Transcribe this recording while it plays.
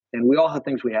And we all have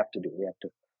things we have to do. We have to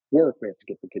work. We have to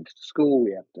get the kids to school.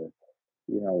 We have to,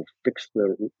 fix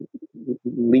the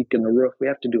leak in the roof. We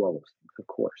have to do all those things, of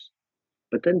course.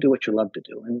 But then do what you love to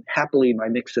do. And happily, my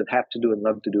mix of have to do and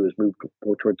love to do is moved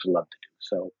more towards the love to do.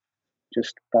 So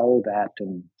just follow that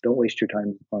and don't waste your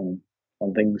time on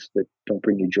things that don't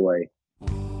bring you joy.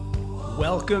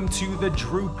 Welcome to the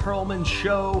Drew Perlman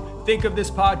Show. Think of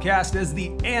this podcast as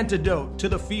the antidote to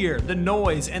the fear, the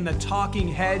noise, and the talking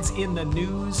heads in the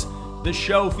news. The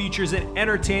show features an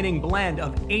entertaining blend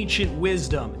of ancient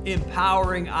wisdom,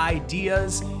 empowering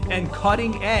ideas, and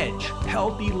cutting-edge,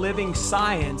 healthy living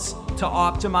science to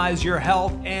optimize your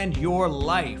health and your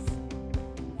life.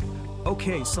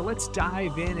 Okay, so let's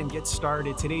dive in and get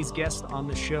started. Today's guest on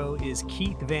the show is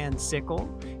Keith Van Sickle.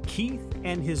 Keith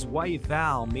and his wife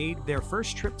Val made their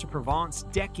first trip to Provence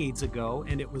decades ago,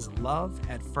 and it was love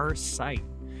at first sight.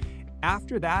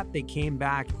 After that, they came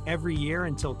back every year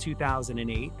until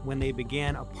 2008, when they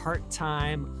began a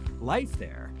part-time life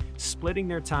there, splitting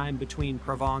their time between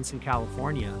Provence and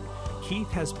California. Keith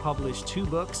has published 2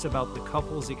 books about the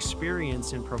couple's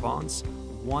experience in Provence,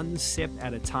 One Sip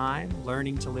at a Time,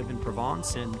 Learning to Live in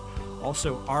Provence, and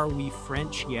also Are We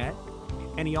French Yet?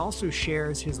 And he also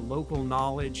shares his local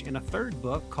knowledge in a 3rd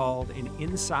book called An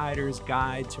Insider's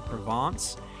Guide to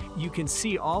Provence. You can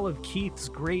see all of Keith's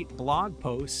great blog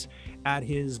posts at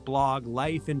his blog,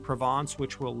 Life in Provence,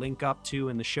 which we'll link up to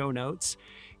in the show notes.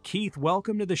 Keith,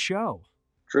 welcome to the show.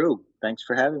 Drew, thanks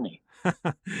for having me.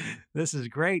 This is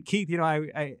great. Keith,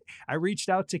 I reached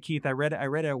out to Keith. I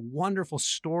read a wonderful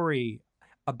story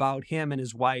about him and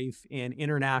his wife in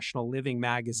International Living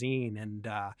magazine. And,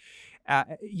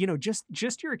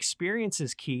 just your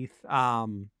experiences, Keith,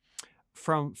 from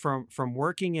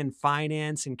working in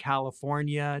finance in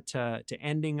California to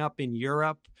ending up in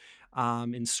Europe,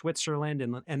 in Switzerland,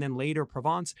 and then later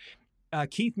Provence.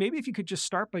 Keith, maybe if you could just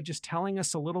start by just telling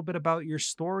us a little bit about your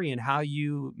story and how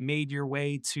you made your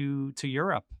way to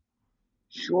Europe.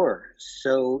 Sure.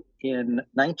 So in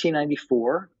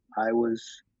 1994, I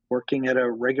was working at a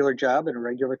regular job in a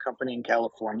regular company in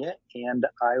California, and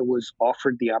I was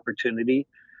offered the opportunity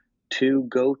to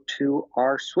go to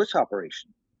our Swiss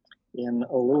operation in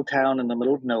a little town in the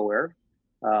middle of nowhere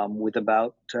with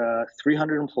about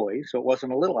 300 employees. So it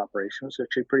wasn't a little operation, it was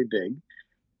actually pretty big.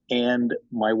 And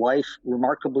my wife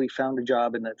remarkably found a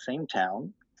job in that same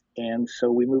town. And so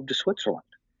we moved to Switzerland.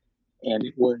 And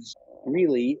it was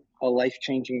really a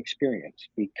life-changing experience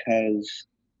because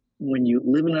when you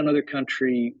live in another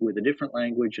country with a different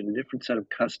language and a different set of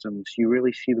customs, you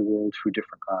really see the world through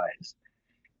different eyes.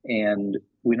 And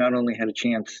we not only had a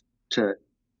chance to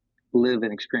live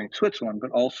and experience Switzerland,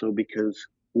 but also because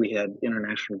we had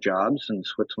international jobs and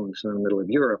Switzerland's in the middle of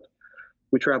Europe,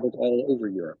 we traveled all over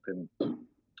Europe and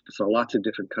saw lots of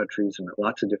different countries and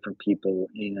lots of different people,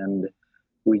 and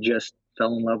we just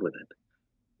fell in love with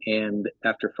it. And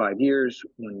after 5 years,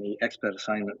 when the expat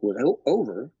assignment was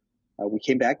over, we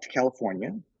came back to California,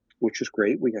 which was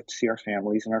great. We got to see our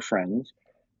families and our friends,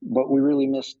 but we really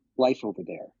missed life over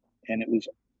there. And it was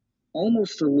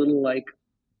almost a little like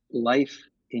life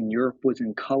in Europe was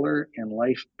in color and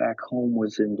life back home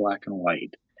was in black and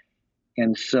white.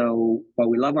 And so while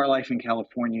we love our life in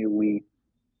California, we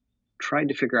tried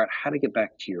to figure out how to get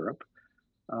back to Europe.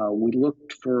 We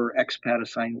looked for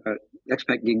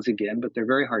expat gigs again, but they're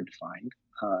very hard to find.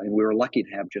 And we were lucky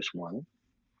to have just one.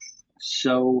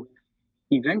 So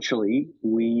eventually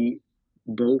we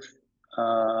both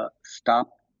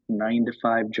stopped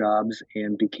 9-to-5 jobs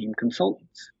and became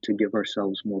consultants to give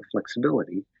ourselves more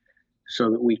flexibility so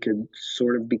that we could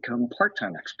sort of become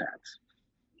part-time expats.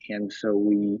 And so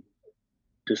we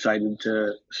decided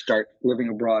to start living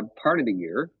abroad part of the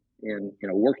year and,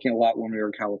 working a lot when we were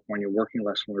in California, working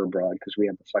less when we were abroad because we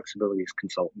had the flexibility as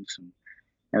consultants.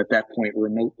 And at that point,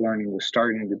 remote working was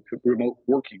starting to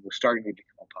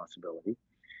become a possibility.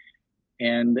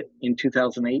 And in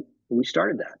 2008, we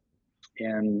started that.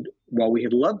 And while we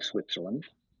had loved Switzerland,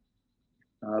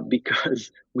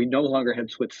 because we no longer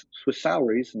had Swiss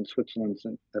salaries, and Switzerland's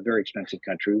a very expensive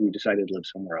country, we decided to live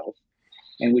somewhere else.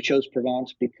 And we chose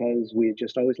Provence because we had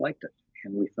just always liked it.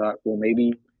 And we thought, well,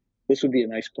 maybe this would be a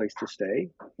nice place to stay.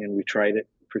 And we tried it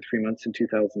for 3 months in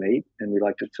 2008, and we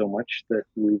liked it so much that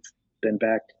we've been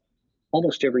back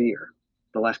almost every year.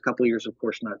 The last couple of years, of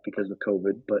course, not because of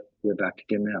COVID, but we're back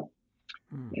again now.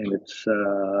 And it's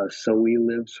so we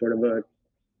live sort of a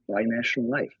bi-national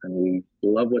life, and we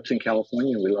love what's in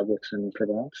California, and we love what's in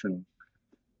Provence, and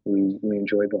we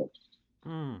enjoy both.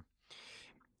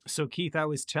 So Keith, I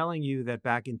was telling you that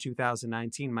back in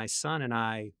 2019, my son and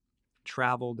I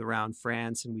traveled around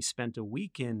France, and we spent a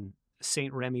week in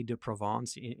Saint Remy de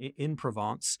Provence in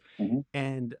Provence, Hmm.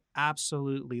 and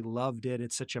absolutely loved it.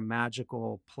 It's such a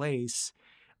magical place.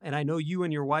 And I know you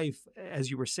and your wife, as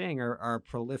you were saying, are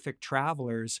prolific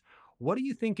travelers. What do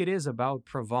you think it is about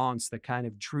Provence that kind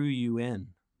of drew you in?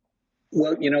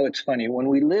 Well, it's funny. When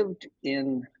we lived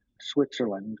in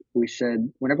Switzerland, we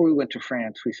said, whenever we went to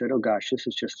France, we said, oh gosh, this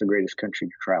is just the greatest country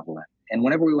to travel in. And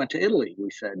whenever we went to Italy, we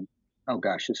said, oh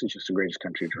gosh, this is just the greatest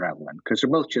country to travel in. Because they're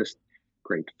both just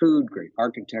great food, great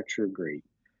architecture, great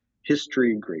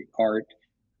history, great art.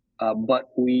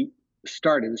 But we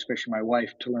started, especially my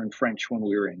wife, to learn French when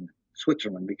we were in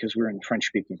Switzerland because we were in the French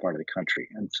speaking part of the country.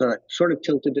 And so that sort of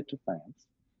tilted it to France.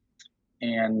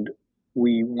 And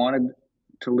we wanted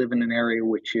to live in an area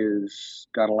which is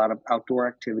got a lot of outdoor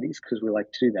activities because we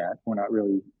like to do that. We're not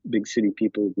really big city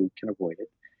people, we can avoid it.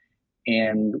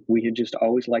 And we had just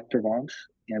always liked Provence,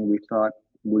 and we thought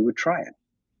we would try it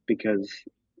because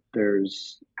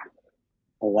there's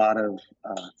a lot of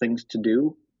things to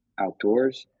do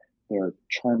outdoors. There are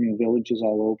charming villages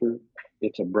all over.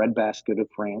 It's a breadbasket of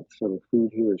France, so the food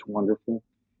here is wonderful.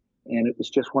 And it was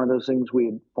just one of those things we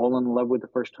had fallen in love with the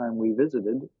first time we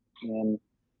visited and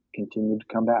continued to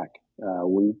come back.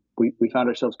 We found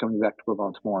ourselves coming back to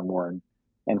Provence more and more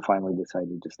and finally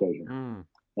decided to stay here. Mm.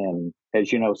 And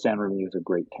as you know, San Remy is a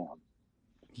great town.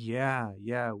 Yeah,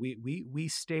 yeah. We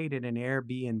stayed in an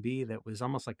Airbnb that was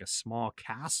almost like a small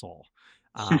castle.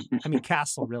 I mean,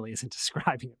 castle really isn't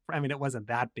describing it. I mean, it wasn't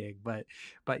that big, but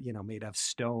made of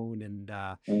stone, and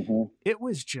Hmm. it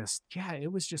was just, yeah,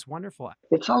 it was just wonderful.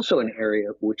 It's also an area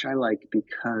which I like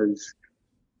because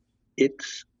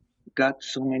it's got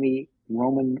so many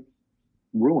Roman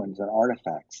ruins and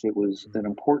artifacts. It was an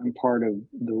important part of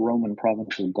the Roman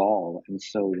province of Gaul. And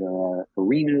so there are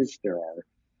arenas, there are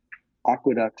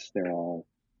aqueducts, there are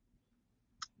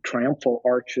triumphal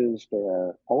arches, there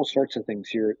are all sorts of things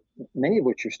here, many of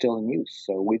which are still in use.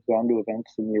 So we've gone to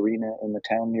events in the arena in the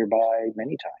town nearby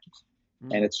many times.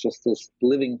 And Mm. it's just this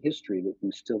living history that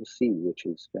you still see, which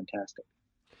is fantastic.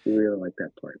 We really like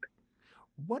that part.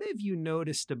 What have you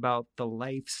noticed about the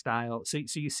lifestyle? So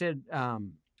you said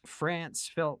France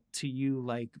felt to you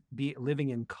like living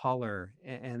in color,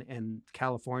 and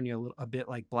California a bit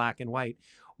like black and white.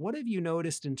 What have you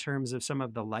noticed in terms of some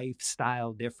of the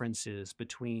lifestyle differences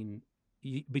between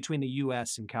the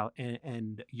U.S.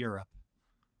 and Europe?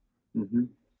 Hmm.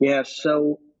 Yeah,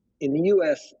 so in the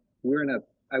US, we're in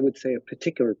I would say, a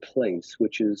particular place,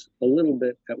 which is a little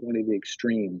bit at one of the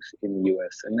extremes in the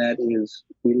US, and that is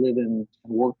we live in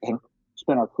and work and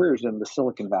spend our careers in the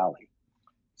Silicon Valley.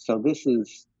 So this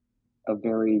is a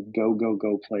very go, go,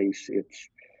 go place. It's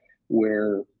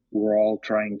where we're all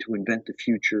trying to invent the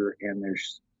future, and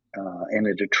and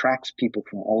it attracts people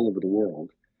from all over the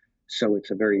world. So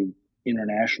it's a very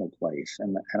international place,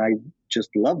 and I just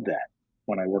love that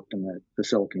when I worked in the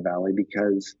Silicon Valley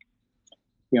because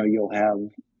you'll have.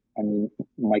 I mean,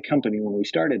 my company when we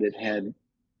started it had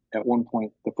at one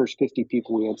point the first 50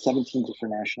 people we had 17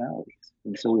 different nationalities,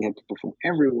 and so we had people from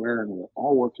everywhere, and we're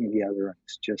all working together, and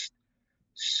it's just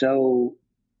so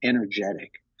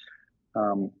energetic.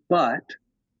 But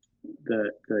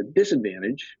the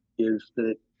disadvantage is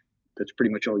that that's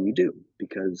pretty much all you do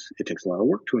because it takes a lot of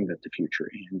work to invent the future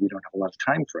and you don't have a lot of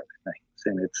time for other things.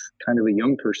 And it's kind of a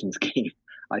young person's game,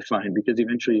 I find, because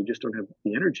eventually you just don't have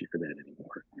the energy for that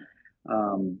anymore.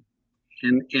 Um,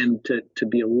 and to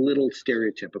be a little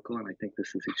stereotypical, and I think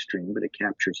this is extreme, but it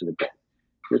captures it a bit.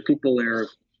 Where people there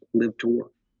live to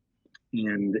work.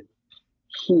 And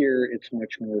here it's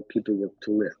much more people work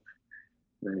to live.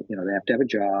 They have to have a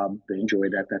job, they enjoy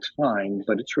that, that's fine,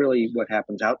 but it's really what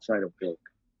happens outside of work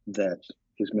that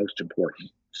is most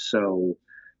important. So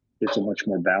it's a much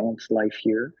more balanced life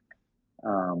here.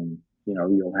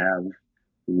 You'll have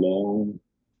long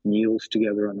meals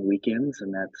together on the weekends,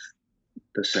 and that's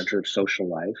the center of social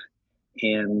life.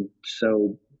 And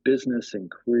so business and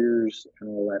careers and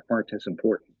all that aren't as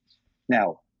important.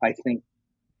 Now, I think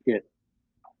it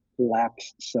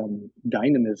lacks some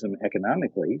dynamism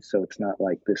economically, so it's not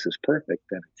like this is perfect,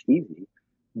 then it's easy.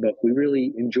 But we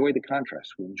really enjoy the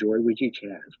contrast. We enjoy what each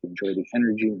has. We enjoy the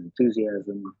energy and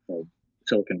enthusiasm of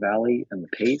Silicon Valley and the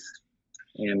pace.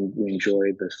 And we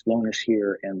enjoy the slowness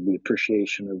here and the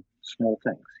appreciation of small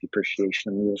things, the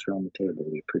appreciation of meals around the table,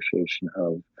 the appreciation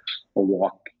of a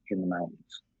walk in the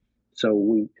mountains.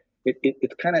 So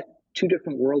it's kind of two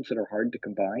different worlds that are hard to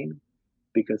combine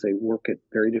because they work at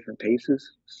very different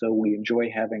paces. So we enjoy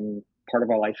having part of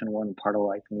our life in one, part of our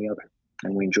life in the other,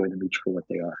 and we enjoy them each for what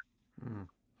they are. Mm.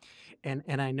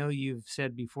 And I know you've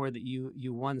said before that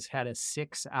you once had a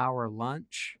 6-hour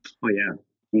lunch. Oh yeah,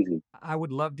 easy. I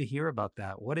would love to hear about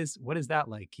that. What is that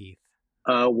like, Keith?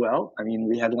 Well, I mean,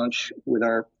 we had lunch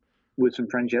with some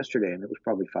friends yesterday, and it was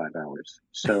probably 5 hours.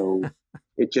 So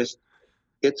it just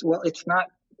it's not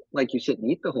like you sit and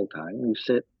eat the whole time.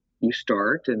 You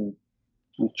start and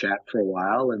you chat for a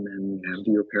while, and then you have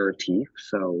your aperitif.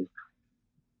 So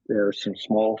there are some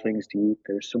small things to eat.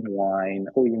 There's some wine.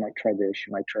 Oh, you might try this.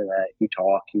 You might try that. You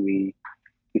talk. You eat.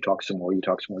 You talk some more. You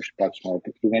talk some more. You talk some more.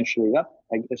 But eventually,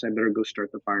 I guess I better go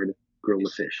start the fire to grill the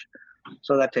fish.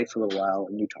 So that takes a little while,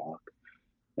 and you talk.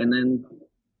 And then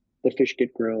the fish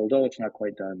get grilled. Oh, it's not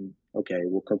quite done. Okay,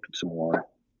 we'll cook it some more.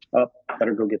 Oh,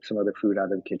 better go get some other food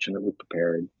out of the kitchen that we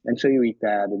prepared. And so you eat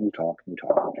that, and you talk, and you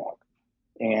talk, and you talk.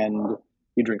 And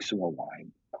you drink some more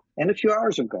wine. And a few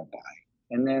hours have gone by.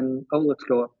 And then, oh, let's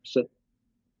go up, sit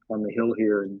on the hill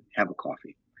here and have a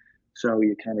coffee. So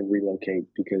you kind of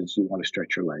relocate because you want to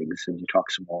stretch your legs, and you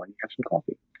talk some more and you have some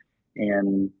coffee.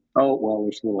 And, oh, well,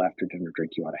 there's a little after dinner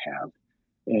drink you ought to have.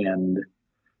 And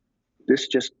this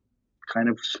just kind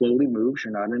of slowly moves.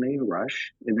 You're not in any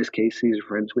rush. In this case, these are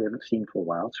friends we haven't seen for a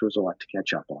while, so there's a lot to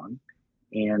catch up on.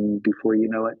 And before you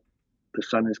know it, the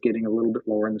sun is getting a little bit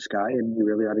lower in the sky, and you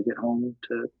really ought to get home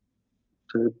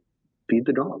to feed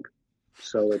the dog.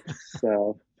 So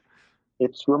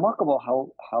it's remarkable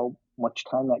how much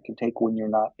time that can take when you're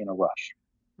not in a rush.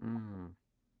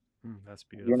 That's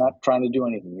beautiful. You're not trying to do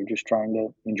anything. You're just trying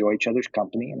to enjoy each other's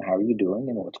company and how are you doing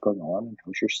and what's going on and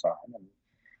how's your son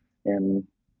and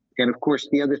of course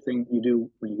the other thing you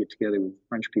do when you get together with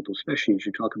French people, especially, is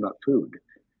you talk about food.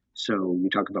 So you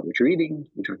talk about what you're eating.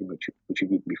 You talk about what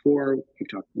you've eaten before. You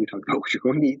talk about what you're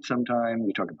going to eat sometime.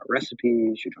 You talk about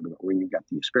recipes. You talk about where you got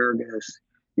the asparagus.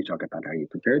 You talk about how you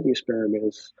prepared the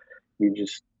asparagus. You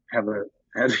just have the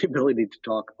ability to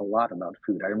talk a lot about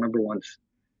food. I remember once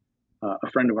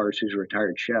a friend of ours who's a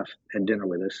retired chef had dinner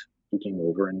with us. He came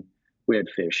over and we had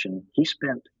fish, and he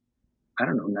spent, I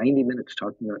don't know, 90 minutes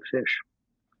talking about fish.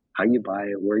 How you buy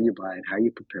it, where you buy it, how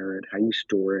you prepare it, how you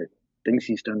store it, things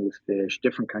he's done with fish,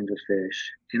 different kinds of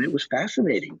fish. And it was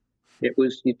fascinating.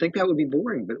 You'd think that would be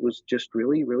boring, but it was just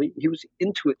really, really, he was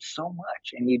into it so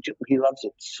much, and he loves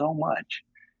it so much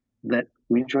that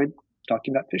we enjoyed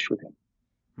talking about fish with him.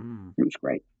 It was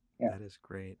great. Yeah. That is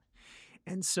great.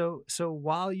 And so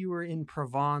while you were in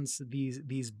Provence,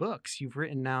 these books, you've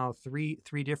written now three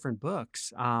different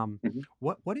books.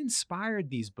 What inspired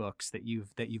these books that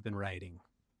you've been writing?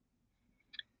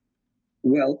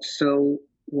 Well, so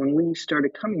when we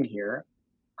started coming here,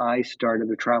 I started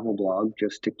a travel blog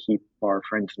just to keep our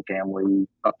friends and family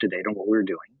up to date on what we were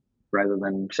doing, rather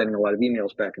than sending a lot of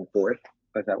emails back and forth.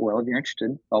 I thought, well, if you're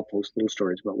interested, I'll post little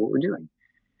stories about what we're doing.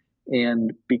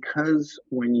 And because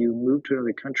when you move to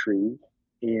another country,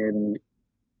 in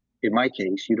my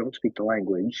case, you don't speak the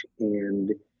language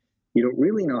and you don't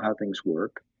really know how things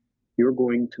work, you're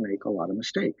going to make a lot of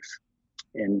mistakes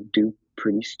and do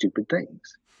pretty stupid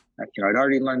things. I'd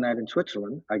already learned that in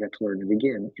Switzerland. I got to learn it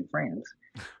again in France.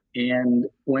 And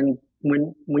when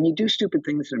you do stupid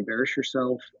things and embarrass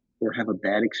yourself or have a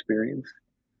bad experience,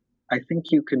 I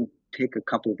think you can take a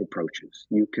couple of approaches.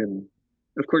 You can,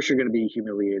 of course, you're going to be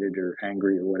humiliated or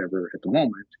angry or whatever at the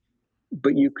moment,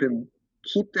 but you can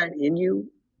keep that in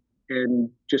you and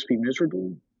just be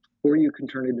miserable, or you can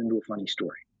turn it into a funny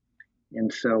story.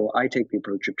 And so I take the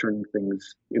approach of turning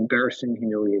things, embarrassing,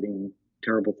 humiliating,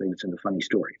 terrible things, into funny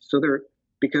stories. So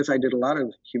because I did a lot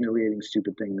of humiliating,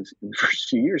 stupid things in the first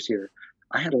few years here,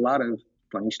 I had a lot of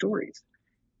funny stories.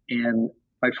 And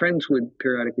my friends would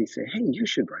periodically say, hey, you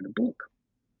should write a book.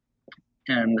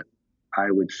 And I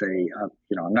would say,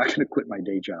 I'm not going to quit my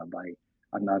day job.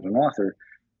 I'm not an author.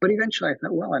 But eventually I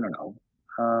thought, well, I don't know.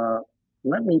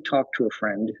 Let me talk to a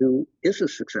friend who is a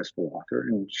successful author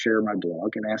and share my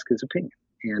blog and ask his opinion.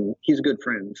 And he's a good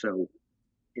friend, so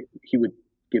he would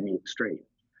give me it straight.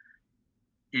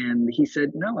 And he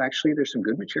said, no, actually, there's some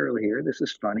good material here. This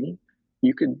is funny.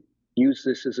 You could use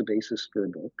this as a basis for a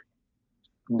book.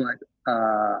 But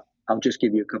I'll just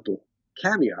give you a couple of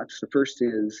caveats. The first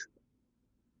is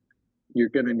you're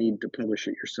going to need to publish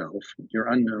it yourself. You're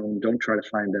unknown. Don't try to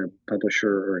find a publisher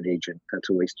or an agent. That's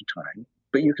a waste of time.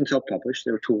 But you can self-publish.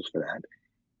 There are tools for that.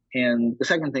 And the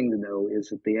second thing to know is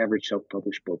that the average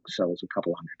self-published book sells a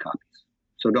couple hundred copies.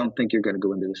 So don't think you're going to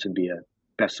go into this and be a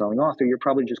best-selling author. You're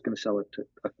probably just going to sell it to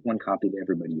one copy to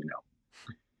everybody you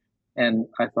know. And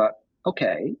I thought,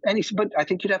 okay. And he said, but I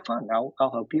think you'd have fun. I'll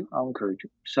help you. I'll encourage you.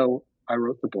 So I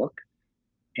wrote the book,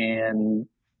 and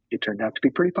it turned out to be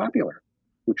pretty popular,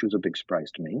 which was a big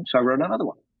surprise to me. So I wrote another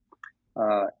one.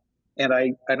 And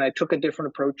I took a different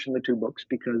approach in the two books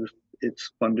because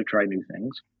it's fun to try new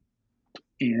things.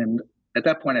 And at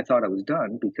that point, I thought I was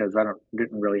done because I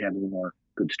didn't really have any more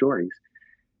good stories.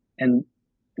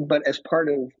 But as part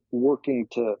of working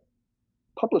to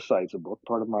publicize a book.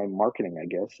 Part of my marketing, I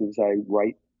guess, is I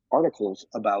write articles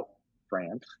about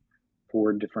France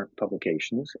for different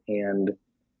publications. And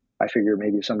I figure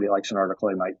maybe if somebody likes an article,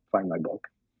 they might find my book.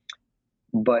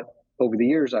 But over the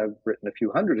years, I've written a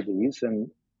few hundred of these. And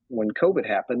when COVID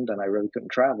happened and I really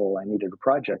couldn't travel, I needed a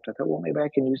project. I thought, well, maybe I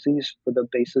can use these for the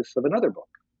basis of another book,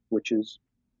 which is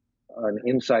an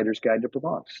insider's guide to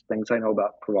Provence, things I know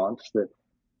about Provence that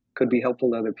could be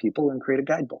helpful to other people, and create a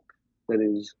guidebook that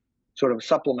is sort of a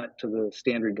supplement to the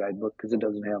standard guidebook, because it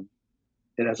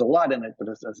has a lot in it, but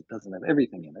it doesn't have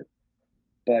everything in it.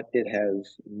 But it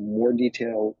has more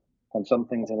detail on some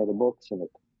things in other books, and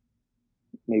it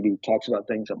maybe talks about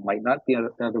things that might not be in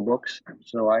other books.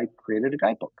 So I created a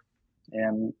guidebook,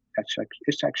 and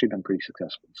it's actually been pretty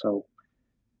successful. So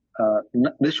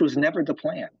this was never the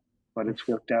plan, but it's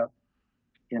worked out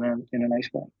in a nice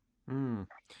way. Mm.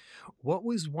 What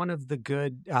was one of the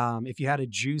good, if you had a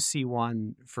juicy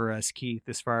one for us, Keith,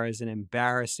 as far as an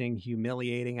embarrassing,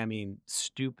 humiliating,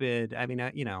 stupid,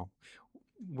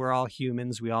 we're all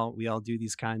humans. We all do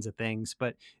these kinds of things,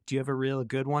 but do you have a real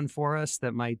good one for us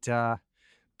that might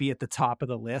be at the top of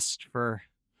the list for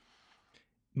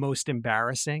most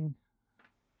embarrassing?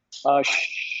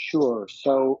 Sure.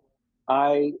 So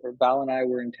Val and I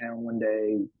were in town one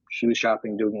day. She was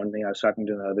shopping, doing one thing. I was shopping,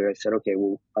 doing another. I said, okay,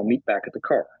 well, I'll meet back at the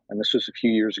car. And this was a few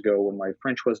years ago when my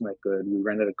French wasn't that good. We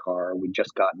rented a car. We'd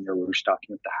just gotten there. We were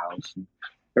stocking up the house. And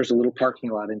there's a little parking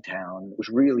lot in town. It was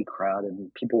really crowded,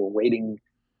 and people were waiting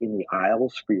in the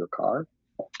aisles for your car,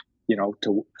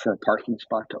 for a parking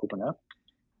spot to open up.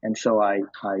 And so I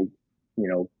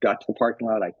got to the parking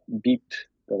lot. I beeped.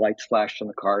 The lights flashed on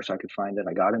the car so I could find it.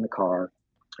 I got in the car.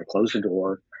 I closed the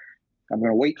door. I'm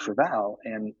going to wait for Val.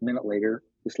 And a minute later,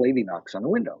 this lady knocks on the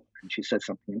window, and she says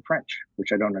something in French,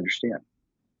 which I don't understand.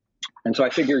 And so I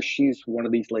figure she's one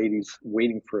of these ladies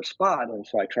waiting for a spot. And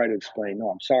so I try to explain, no,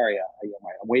 I'm sorry.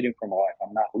 I'm waiting for my wife.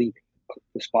 I'm not leaving.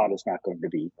 The spot is not going to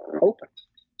be open.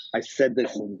 I said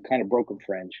this in kind of broken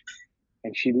French,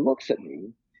 and she looks at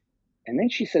me, and then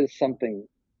she says something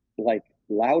like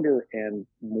louder and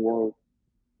more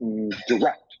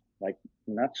direct, like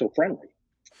not so friendly.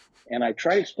 And I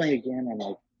try to explain again. I'm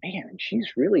like, man, she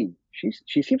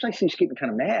seems like she's getting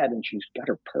kind of mad, and she's got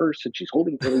her purse and she's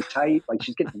holding it really tight, like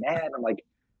she's getting mad. I'm like,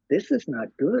 this is not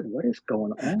good. What is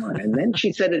going on? And then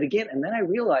she said it again. And then I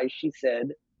realized she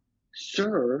said,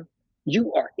 sir,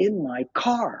 you are in my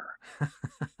car.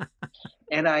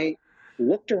 And I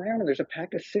looked around, and there's a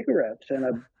pack of cigarettes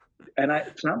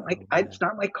it's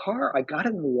not my car. I got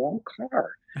in the wrong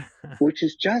car, which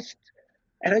is just,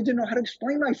 and I didn't know how to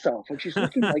explain myself. And she's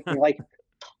looking like me like,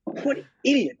 what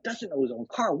idiot doesn't know his own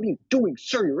car? What are you doing,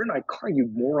 sir? You're in my car, you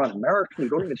moron American. You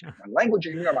don't even speak my language,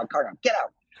 and you're in my car. Now get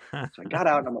out. So I got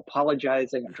out, and I'm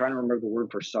apologizing. I'm trying to remember the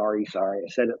word for sorry. I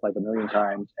said it like a million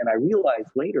times. And I realized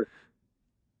later,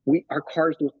 our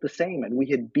cars looked the same, and we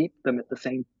had beeped them at the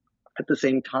same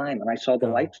time. And I saw the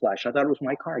lights flash. I thought it was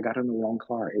my car. I got in the wrong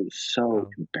car. It was so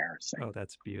embarrassing. Oh,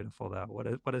 that's beautiful, though.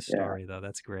 What a story, though.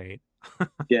 That's great.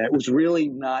 Yeah, it was really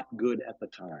not good at the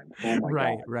time. Oh my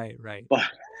God. Right.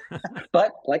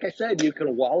 But like I said, you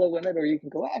can wallow in it, or you can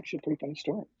go, actually, pretty funny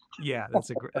story. Yeah, that's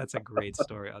a great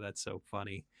story. Oh, that's so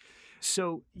funny.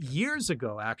 So years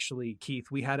ago, actually,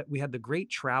 Keith, we had the great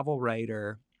travel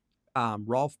writer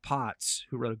Rolf Potts,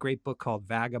 who wrote a great book called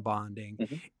Vagabonding.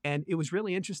 Mm-hmm. And it was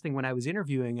really interesting when I was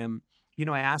interviewing him.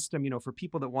 I asked him, for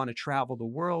people that want to travel the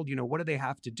world, what do they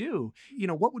have to do?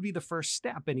 What would be the first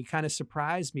step? And he kind of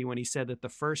surprised me when he said that the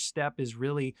first step is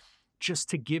really just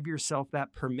to give yourself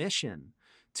that permission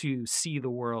to see the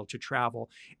world, to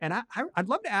travel. And I'd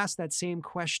love to ask that same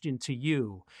question to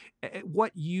you.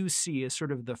 What you see as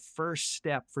sort of the first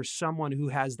step for someone who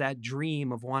has that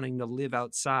dream of wanting to live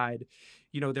outside,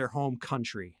 their home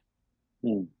country?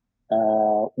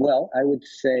 Well, I would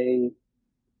say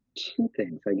two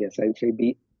things, I guess. I'd say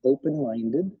be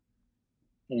open-minded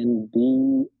and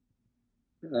be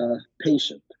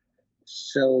patient.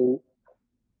 So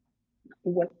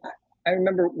I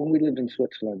remember when we lived in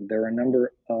Switzerland, there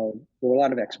were a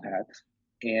lot of expats,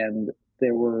 and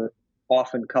there were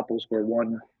often couples where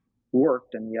one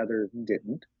worked and the other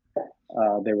didn't.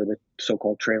 They were the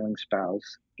so-called trailing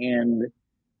spouse. And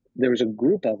there was a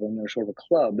group of them, they were sort of a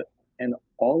club, and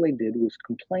all they did was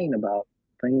complain about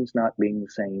things not being the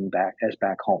same back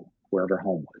home, wherever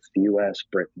home was, the US,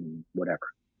 Britain,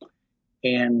 whatever.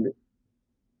 And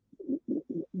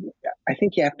I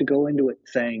think you have to go into it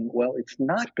saying, well, it's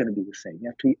not going to be the same. You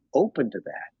have to be open to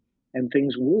that, and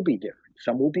things will be different.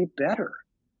 Some will be better.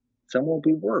 Some will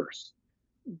be worse.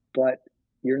 But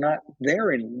you're not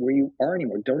there where you are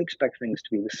anymore. Don't expect things to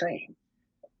be the same.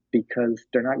 because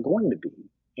they're not going to be.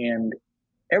 And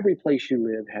every place you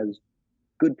live has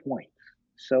good points.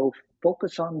 So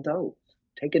focus on those,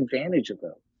 take advantage of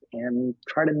those, and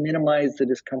try to minimize the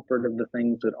discomfort of the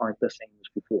things that aren't the same as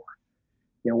before.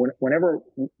 Whenever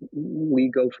we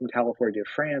go from California to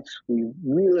France, we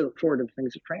really look forward to the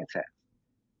things that France has.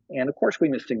 And of course, we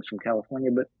miss things from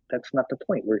California, but that's not the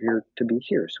point. We're here to be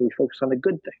here. So we focus on the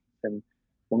good things. And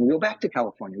when we go back to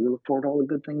California, we look forward to all the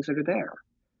good things that are there.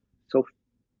 So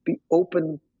be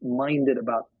open-minded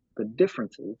about the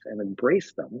differences and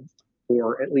embrace them,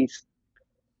 or at least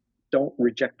don't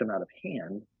reject them out of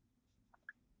hand.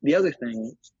 The other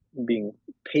thing, being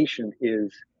patient,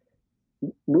 is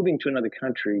moving to another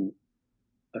country,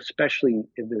 especially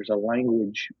if there's a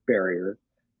language barrier,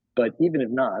 but even if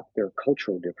not, there are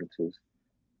cultural differences.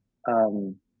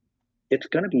 It's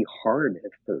going to be hard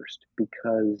at first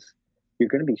because you're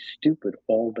going to be stupid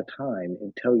all the time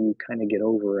until you kind of get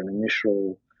over an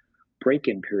initial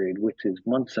break-in period, which is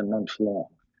months and months long.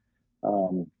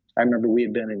 I remember we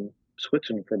had been in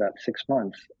Switzerland for about 6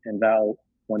 months, and Val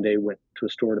one day went to a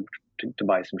store to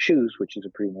buy some shoes, which is a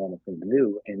pretty normal thing to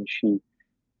do, and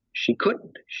she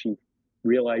couldn't. She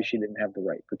realized she didn't have the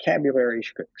right vocabulary.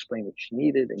 She couldn't explain what she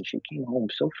needed, and she came home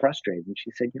so frustrated. And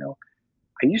she said,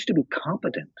 I used to be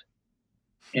competent,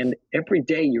 and every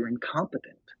day you're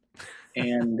incompetent,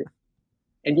 and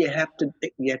you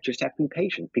just have to be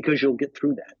patient because you'll get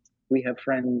through that. We have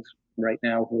friends right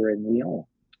now who are in Lyon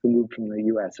who moved from the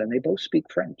U.S. and they both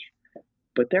speak French,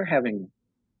 but they're having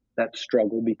that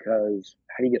struggle because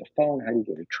how do you get a phone? How do you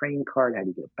get a train card? How do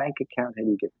you get a bank account? How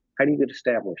do you get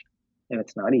established? And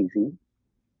it's not easy,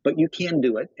 but you can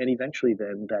do it. And eventually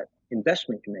then that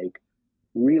investment you make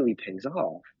really pays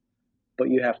off, but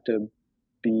you have to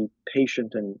be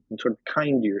patient and sort of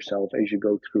kind to yourself as you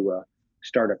go through a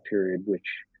startup period,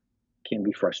 which can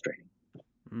be frustrating.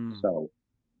 So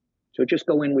just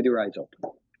go in with your eyes open,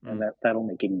 and that'll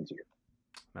make it easier.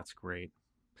 That's great.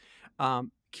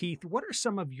 Keith, what are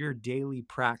some of your daily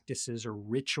practices or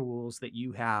rituals that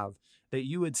you have that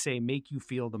you would say make you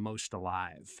feel the most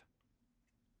alive?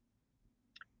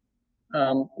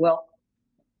 Well,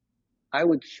 I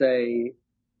would say,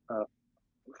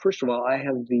 first of all, I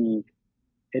have the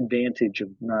advantage of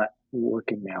not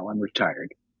working now. I'm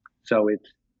retired. So it's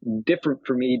different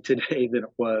for me today than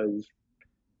it was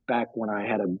back when I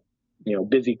had a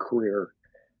busy career.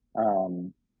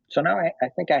 So now I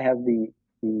think I have the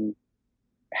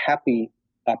happy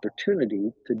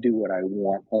opportunity to do what I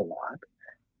want a lot.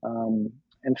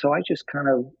 And so I just kind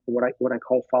of what I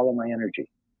call follow my energy.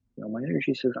 My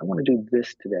energy says, I want to do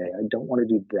this today. I don't want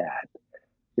to do that.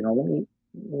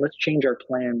 Let's change our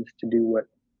plans to do what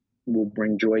will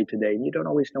bring joy today. And you don't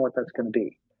always know what that's going to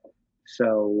be.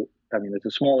 So, it's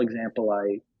a small example.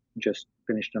 I just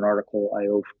finished an article I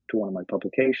owe to one of my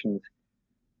publications.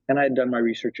 And I had done my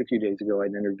research a few days ago.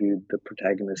 I'd interviewed the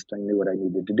protagonist. I knew what I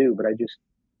needed to do, but I just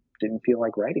didn't feel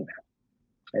like writing that.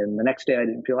 And the next day I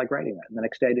didn't feel like writing that. And the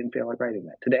next day I didn't feel like writing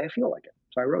that. Today I feel like it.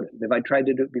 So I wrote it. If I tried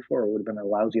to do it before, it would have been a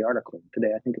lousy article.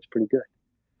 Today I think it's pretty good.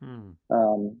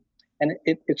 And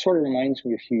it sort of reminds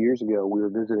me, a few years ago, we were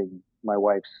visiting my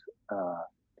wife's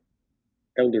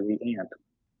elderly aunt,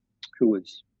 who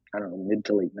was, mid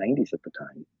to late 90s at the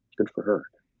time. Good for her.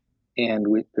 And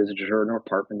we visited her in her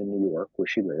apartment in New York where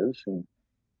she lives. And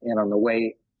on the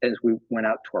way, as we went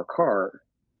out to our car,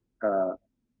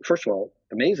 first of all,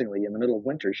 amazingly, in the middle of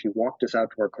winter, she walked us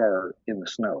out to our car in the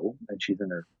snow, and she's in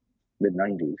her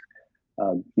mid-90s.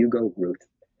 You go, Ruth.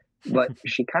 But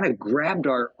she kind of grabbed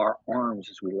our arms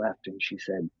as we left, and she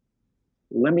said,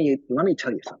 let me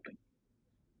tell you something.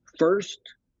 First,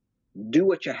 do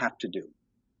what you have to do.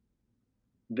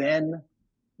 Then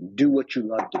do what you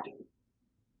love to do.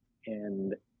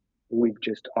 And we've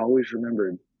just always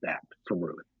remembered that from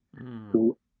Ruth,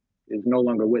 who is no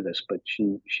longer with us, but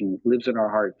she lives in our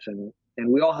hearts. And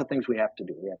we all have things we have to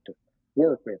do. We have to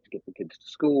work. We have to get the kids to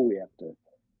school. We have to,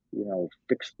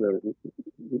 fix the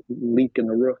leak in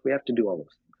the roof. We have to do all those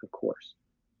things, of course.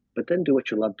 But then do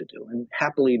what you love to do. And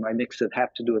happily, my mix of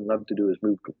have to do and love to do is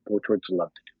moved more towards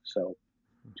love to do. So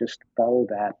just follow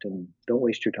that and don't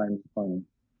waste your time on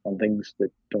things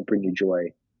that don't bring you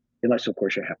joy, unless, of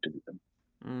course, you have to do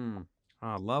them.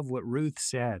 I love what Ruth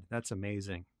said. That's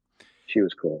amazing. She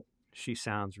was cool. She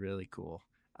sounds really cool.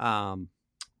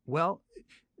 Well,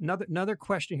 another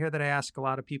question here that I ask a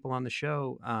lot of people on the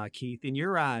show, Keith, in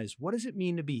your eyes, what does it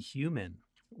mean to be human?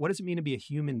 What does it mean to be a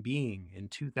human being in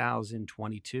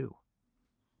 2022?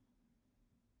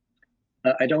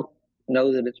 I don't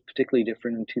know that it's particularly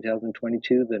different in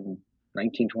 2022 than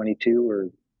 1922 or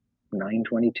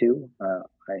 922.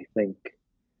 I think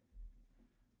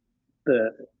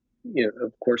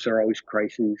of course, there are always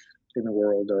crises in the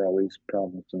world. There are always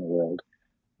problems in the world.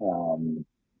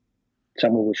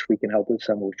 Some of which we can help with,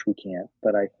 some of which we can't.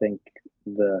 But I think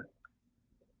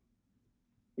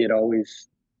it always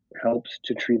helps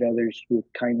to treat others with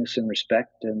kindness and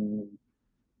respect, and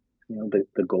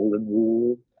the golden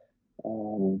rule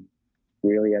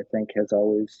really, I think, has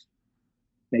always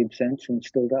made sense and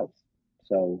still does.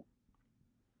 So,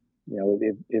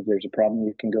 if there's a problem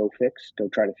you can go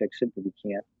try to fix it. If you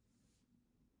can't,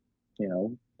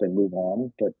 then move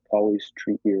on. But always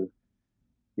treat your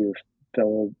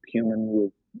fellow human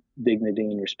with dignity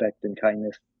and respect and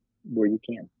kindness where you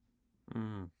can.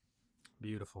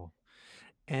 Beautiful.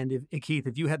 And Keith,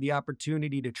 if you had the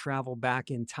opportunity to travel back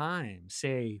in time,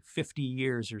 say 50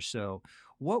 years or so,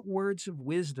 what words of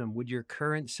wisdom would your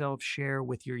current self share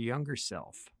with your younger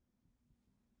self?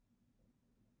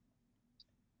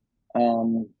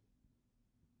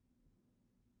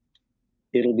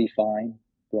 It'll be fine.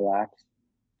 Relax.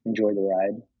 Enjoy the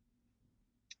ride.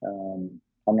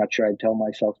 I'm not sure I'd tell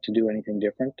myself to do anything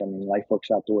different. I mean, life works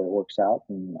out the way it works out,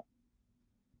 and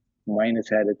mine has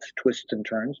had its twists and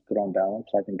turns, but on balance,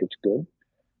 I think it's good.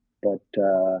 But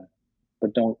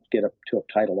don't get too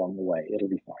uptight along the way. It'll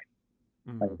be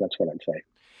fine. I think that's what I'd say.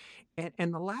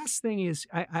 And the last thing is,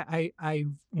 I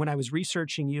when I was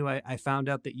researching you, I found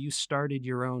out that you started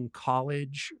your own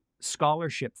college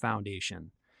scholarship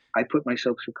foundation. I put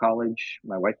myself through college.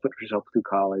 My wife put herself through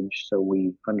college, so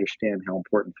we understand how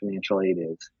important financial aid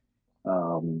is.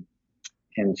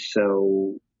 And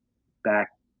so back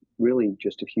really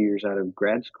just a few years out of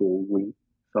grad school, we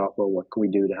thought, well, what can we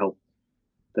do to help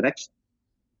the next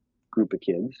group of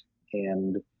kids?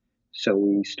 And so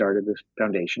we started this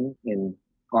foundation in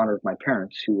honor of my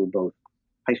parents, who were both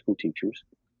high school teachers.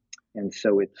 And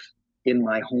so it's in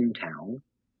my hometown,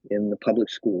 in the public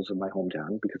schools of my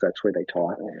hometown, because that's where they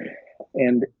taught.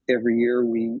 And every year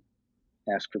we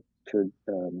ask for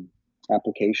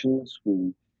applications.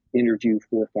 We interview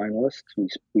 4 finalists.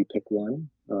 We pick one.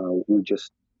 We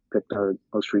just picked our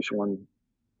most recent one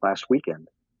last weekend.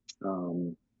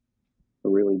 A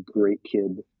really great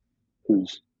kid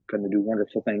who's going to do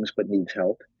wonderful things but needs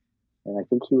help. And I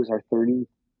think he was our 33rd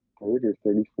or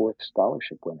 34th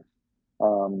scholarship winner.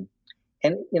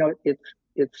 And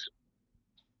it's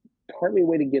partly a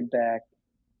way to give back.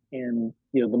 And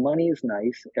the money is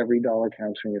nice. Every dollar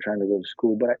counts when you're trying to go to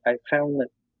school. But I found that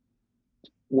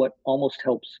what almost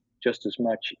helps just as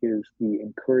much is the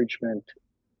encouragement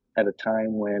at a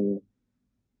time when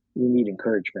you need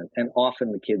encouragement. And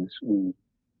often the kids we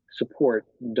support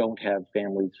don't have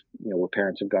families, where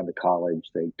parents have gone to college.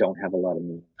 They don't have a lot of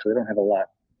means. So they don't have a lot.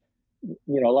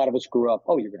 A lot of us grew up,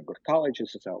 you're going to go to college.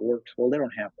 This is how it works. Well, they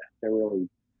don't have that. They're really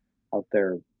out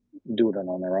there doing it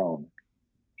on their own.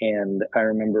 And I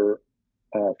remember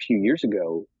a few years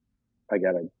ago, I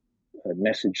got a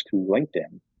message through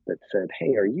LinkedIn that said,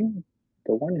 hey, are you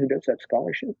the one who does that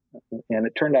scholarship? And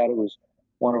it turned out it was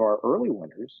one of our early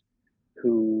winners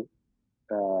who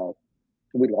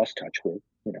we lost touch with,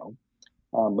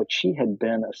 but she had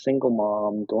been a single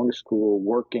mom, going to school,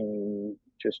 working,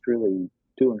 just really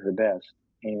doing her best.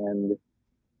 And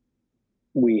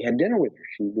we had dinner with her.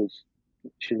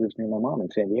 She lives near my mom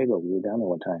in San Diego. We were down there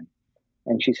one time.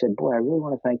 And she said, boy, I really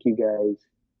want to thank you guys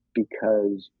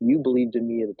because you believed in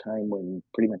me at a time when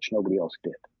pretty much nobody else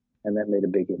did. And that made a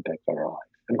big impact on our lives.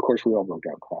 And of course, we all broke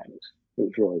out crying. It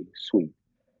was really sweet.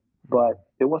 But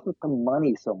it wasn't the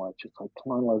money so much. It's like,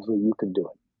 come on, Leslie, you can do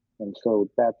it. And so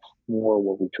that's more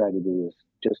what we try to do, is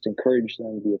just encourage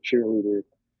them, be a cheerleader,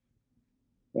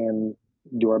 and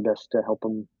do our best to help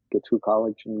them get through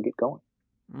college and get going.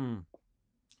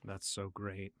 That's so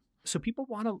great. So people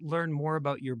want to learn more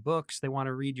about your books. They want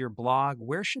to read your blog.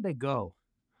 Where should they go?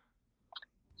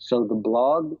 So the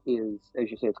blog is,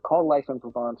 as you say, it's called Life in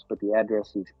Provence, but the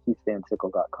address is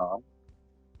keithvansickle.com.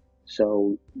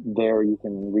 So there you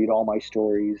can read all my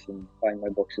stories and find my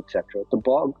books, etc. The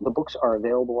books are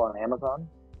available on Amazon.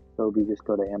 So if you just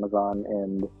go to Amazon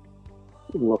and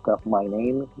look up my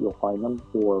name, you'll find them,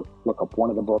 or look up one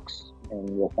of the books and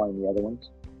you'll find the other ones.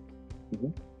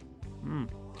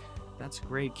 That's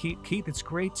great, Keith. It's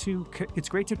great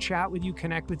to chat with you,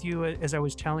 connect with you. As I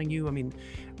was telling you, I mean,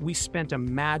 we spent a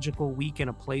magical week in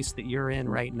a place that you're in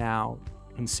right now,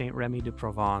 in Saint Remy de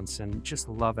Provence, and just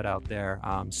love it out there.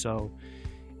 So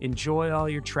enjoy all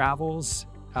your travels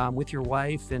with your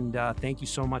wife, and thank you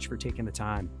so much for taking the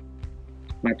time.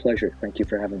 My pleasure. Thank you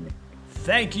for having me.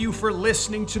 Thank you for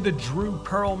listening to the Drew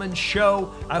Perlman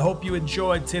Show. I hope you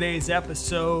enjoyed today's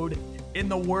episode. In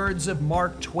the words of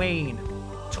Mark Twain,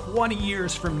 20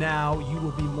 years from now, you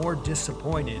will be more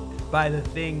disappointed by the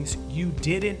things you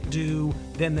didn't do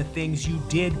than the things you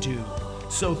did do.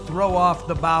 So throw off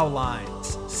the bow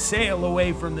lines, sail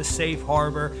away from the safe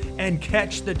harbor, and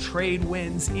catch the trade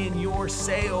winds in your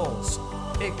sails.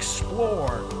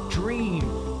 Explore,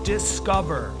 dream,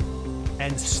 discover,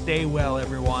 and stay well,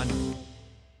 everyone.